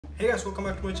Hey guys, welcome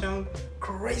back to my channel.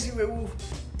 Crazy werewolf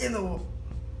in the world.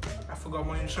 I forgot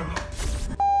my intro.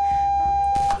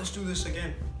 Let's do this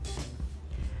again.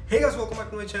 Hey guys, welcome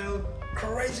back to my channel.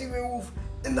 Crazy werewolf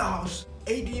in the house.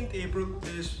 18th April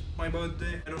is my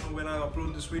birthday. I don't know when I'll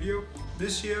upload this video.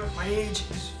 This year, my age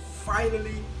is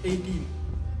finally 18.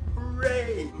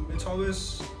 Hooray! It's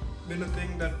always been a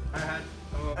thing that I had.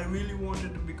 I really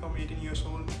wanted to become 18 years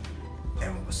old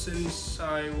ever since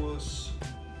I was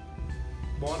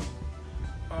born.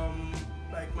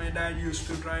 Like my dad used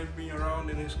to drive me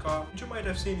around in his car, which you might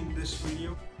have seen in this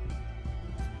video.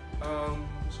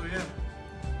 So yeah,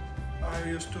 I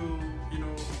used to,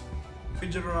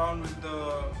 fidget around with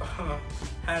the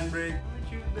handbrake.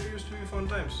 There used to be fun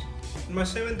times. In my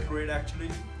 7th grade actually,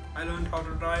 I learned how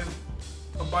to drive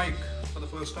a bike for the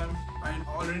first time. I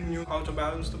already knew how to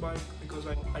balance the bike because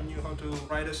I knew how to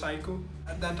ride a cycle.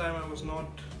 At that time I was not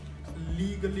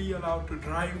legally allowed to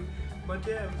drive, but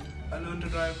yeah, I learned to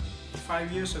drive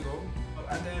 5 years ago.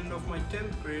 At the end of my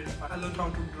 10th grade, I learned how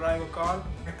to drive a car.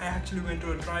 I actually went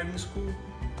to a driving school.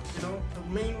 The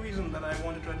main reason that I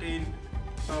wanted to attain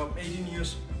 18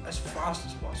 years as fast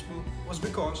as possible was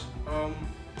because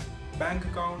bank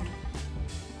account,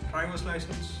 driver's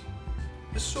license,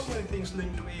 there's so many things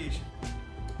linked to age.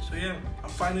 So yeah, I'm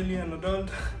finally an adult.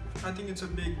 I think it's a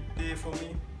big day for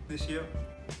me this year.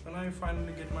 When I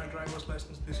finally get my driver's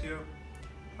license this year,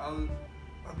 I'll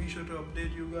be sure to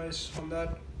update you guys on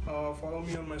that. Follow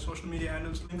me on my social media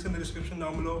handles, links in the description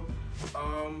down below.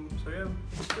 So yeah,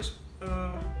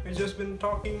 it's just been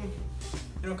talking,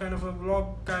 kind of a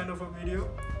vlog, kind of a video,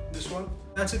 this one.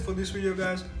 That's it for this video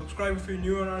guys. Subscribe if you're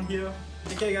new around here.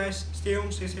 Take care guys, stay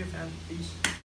home, stay safe, and peace.